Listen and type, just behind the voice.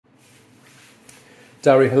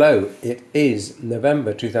Diary hello, it is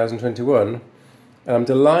November 2021 and I'm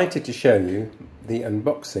delighted to show you the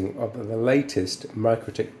unboxing of the latest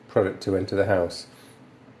Mikrotik product to enter the house.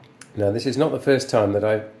 Now this is not the first time that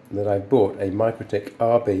I've bought a Mikrotik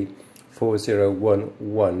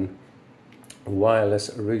RB4011 wireless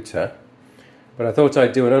router, but I thought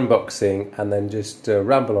I'd do an unboxing and then just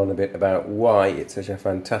ramble on a bit about why it's such a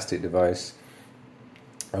fantastic device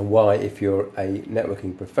and why, if you're a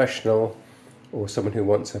networking professional or someone who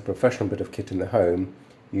wants a professional bit of kit in the home,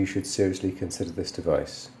 you should seriously consider this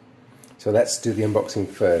device. So let's do the unboxing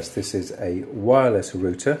first. This is a wireless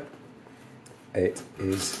router. It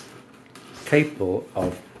is capable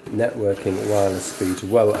of networking wireless speeds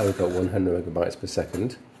well over 100 megabytes per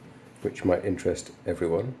second, which might interest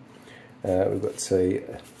everyone. We've got a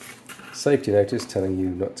safety notice telling you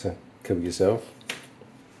not to kill yourself.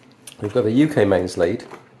 We've got a UK mains lead,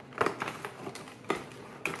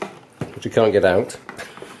 which you can't get out,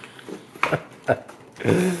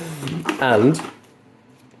 and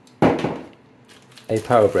a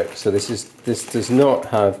power brick. So this does not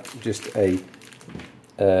have just a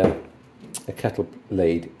kettle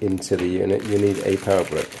lead into the unit. You need a power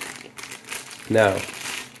brick. Now,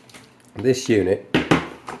 this unit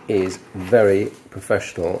is very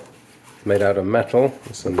professional. It's made out of metal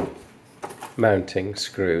with some mounting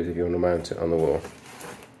screws if you want to mount it on the wall.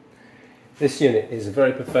 This unit is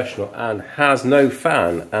very professional and has no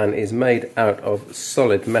fan and is made out of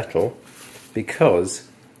solid metal because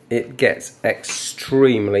it gets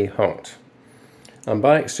extremely hot. And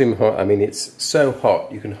by extremely hot, I mean it's so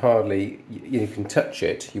hot you can touch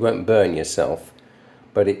it, you won't burn yourself,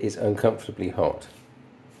 but it is uncomfortably hot.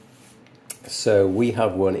 So we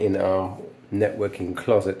have one in our networking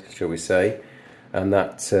closet, shall we say, and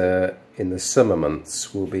that in the summer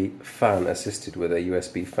months will be fan assisted with a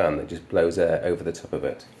USB fan that just blows air over the top of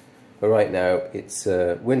it. But right now it's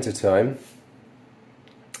winter time,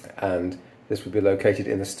 and this will be located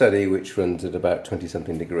in the study, which runs at about 20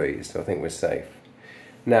 something degrees, so I think we're safe.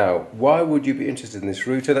 Now, why would you be interested in this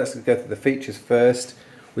router? Let's go through the features first.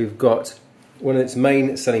 We've got one of its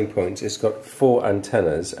main selling points. It's got 4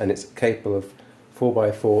 antennas and it's capable of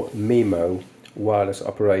 4x4 MIMO wireless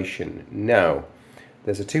operation. Now,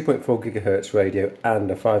 there's a 2.4 gigahertz radio and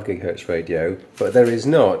a 5 gigahertz radio, but there is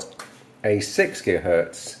not a 6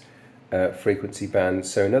 gigahertz frequency band.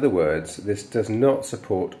 So in other words, this does not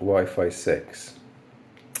support Wi-Fi 6.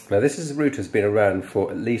 Now this router has been around for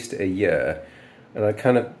at least a year, and I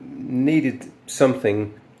kind of needed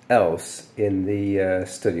something else in the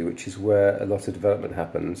study, which is where a lot of development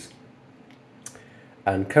happens.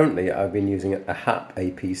 And currently I've been using a HAP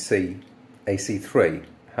AC3,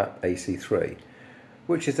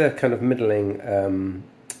 which is a kind of middling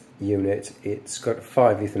unit. It's got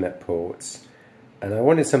 5 Ethernet ports, and I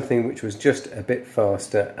wanted something which was just a bit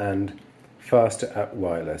faster and faster at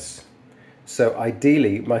wireless. So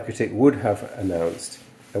ideally Mikrotik would have announced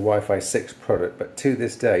a Wi-Fi 6 product, but to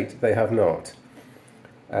this date they have not.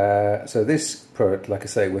 So this product, like I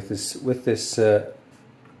say, with this 4x4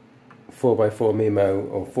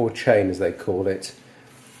 MIMO, or 4 chain as they call it,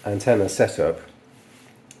 antenna setup,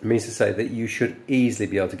 means to say that you should easily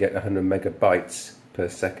be able to get 100 megabytes per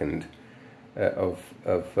second of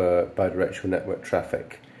bidirectional network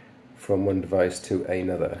traffic from one device to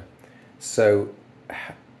another. So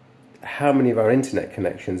how many of our internet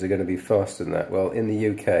connections are going to be faster than that? Well, in the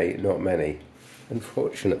UK, not many,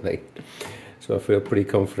 unfortunately. So I feel pretty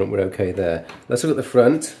confident we're okay there. Let's look at the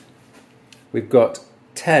front. We've got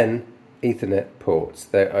 10 Ethernet ports.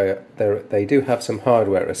 They do have some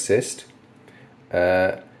hardware assist.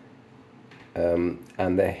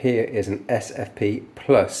 And here is an SFP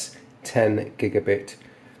plus 10 gigabit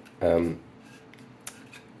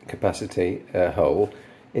capacity hole,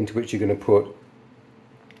 into which you're going to put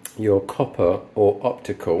your copper or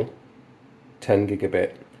optical 10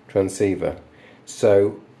 gigabit transceiver.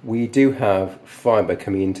 So we do have fiber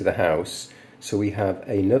coming into the house, so we have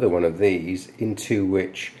another one of these into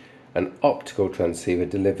which an optical transceiver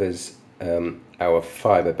delivers our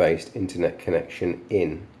fiber-based internet connection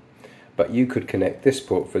in. But you could connect this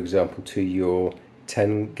port, for example, to your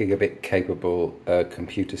 10 gigabit capable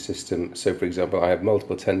computer system. So for example, I have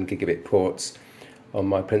multiple 10 gigabit ports on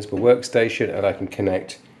my principal workstation, and I can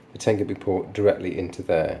connect the 10 gigabit port directly into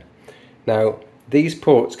there. Now these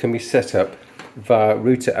ports can be set up via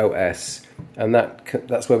router OS, and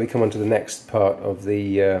that's where we come on to the next part of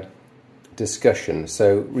the discussion.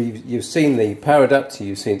 So you've seen the power adapter,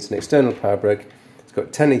 you've seen it's an external power brick, it's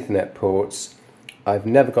got 10 Ethernet ports. I've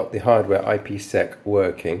never got the hardware IPsec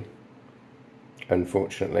working,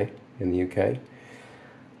 unfortunately, in the UK.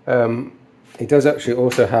 it does actually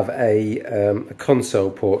also have a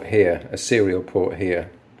console port here, a serial port here.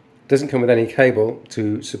 It doesn't come with any cable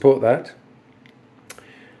to support that,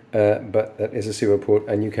 but that is a serial port,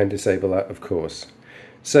 and you can disable that, of course.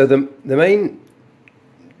 So the main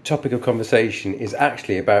topic of conversation is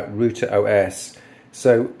actually about router OS.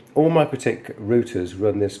 So all Mikrotik routers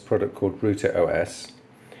run this product called router OS,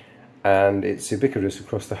 and it's ubiquitous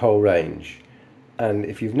across the whole range. And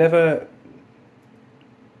if you've never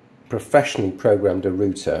professionally programmed a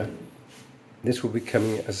router, this will be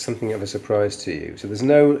coming as something of a surprise to you. So there's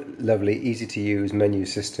no lovely, easy to use menu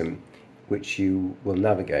system which you will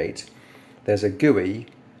navigate. There's a GUI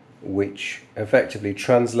which effectively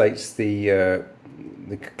translates the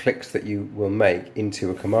clicks that you will make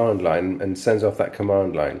into a command line and sends off that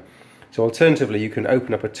command line. So alternatively, you can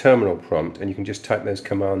open up a terminal prompt and you can just type those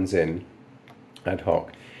commands in ad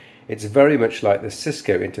hoc. It's very much like the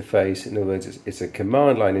Cisco interface. In other words, it's a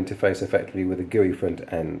command line interface effectively with a GUI front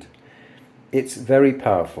end. It's very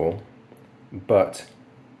powerful, but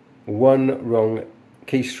one wrong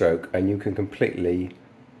keystroke and you can completely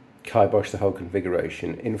kibosh the whole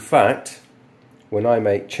configuration. In fact, when I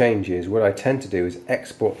make changes, what I tend to do is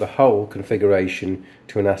export the whole configuration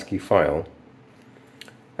to an ASCII file,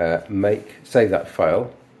 save that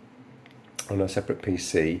file on a separate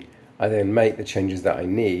PC. I then make the changes that I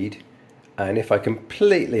need, and if I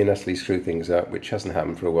completely and utterly screw things up, which hasn't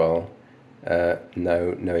happened for a while,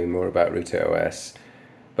 knowing more about router OS,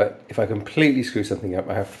 but if I completely screw something up,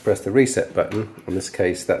 I have to press the reset button. In this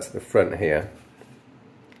case, that's the front here,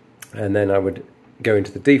 and then I would go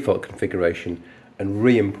into the default configuration and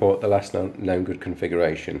re-import the last known good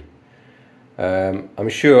configuration. I'm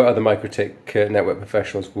sure other Mikrotik network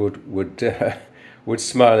professionals would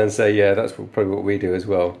smile and say, yeah, that's probably what we do as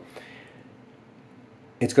well.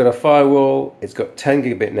 It's got a firewall, it's got 10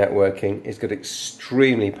 gigabit networking, it's got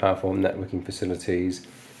extremely powerful networking facilities,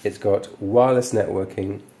 it's got wireless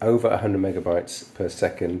networking over 100 megabytes per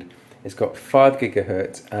second, it's got 5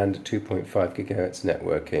 gigahertz and 2.5 gigahertz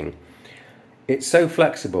networking. It's so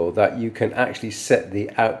flexible that you can actually set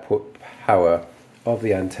the output power of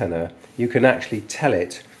the antenna. You can actually tell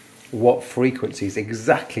it what frequencies,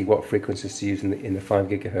 exactly what frequencies to use in the 5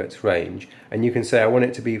 gigahertz range, and you can say I want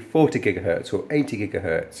it to be 40 gigahertz or 80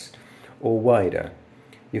 gigahertz or wider.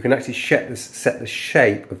 You can actually set the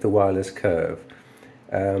shape of the wireless curve.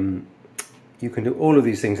 You can do all of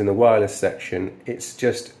these things in the wireless section. It's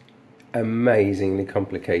just amazingly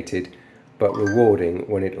complicated but rewarding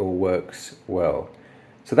when it all works well.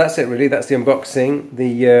 So that's it really, that's the unboxing.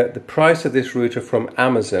 The price of this router from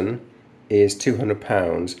Amazon is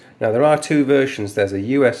 £200. Now there are two versions, there's a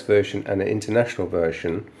US version and an international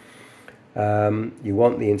version. You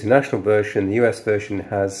want the international version, the US version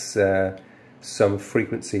has some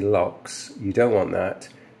frequency locks, you don't want that.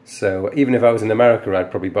 So even if I was in America, I'd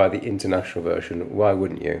probably buy the international version, why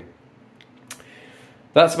wouldn't you?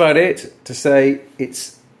 That's about it to say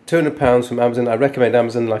it's £200 from Amazon. I recommend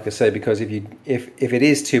Amazon, like I say, because if it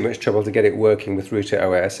is too much trouble to get it working with router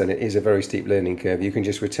OS and it is a very steep learning curve, you can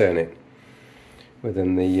just return it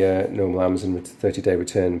within the normal Amazon 30-day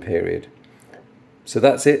return period. So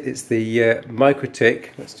that's it. It's the Mikrotik.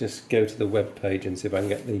 Let's just go to the web page and see if I can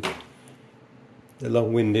get the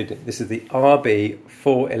long-winded. This is the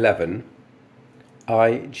RB4011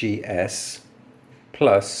 IGS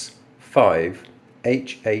plus 5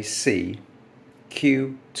 HAC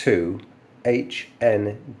Q2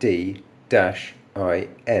 HND-IN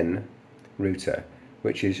router,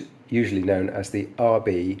 which is usually known as the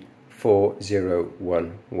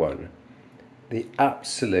RB4011. The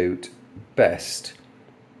absolute best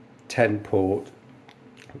 10-port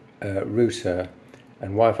router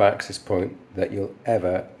and Wi-Fi access point that you'll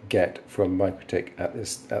ever get from Mikrotik at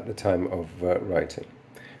the time of writing.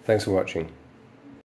 Thanks for watching.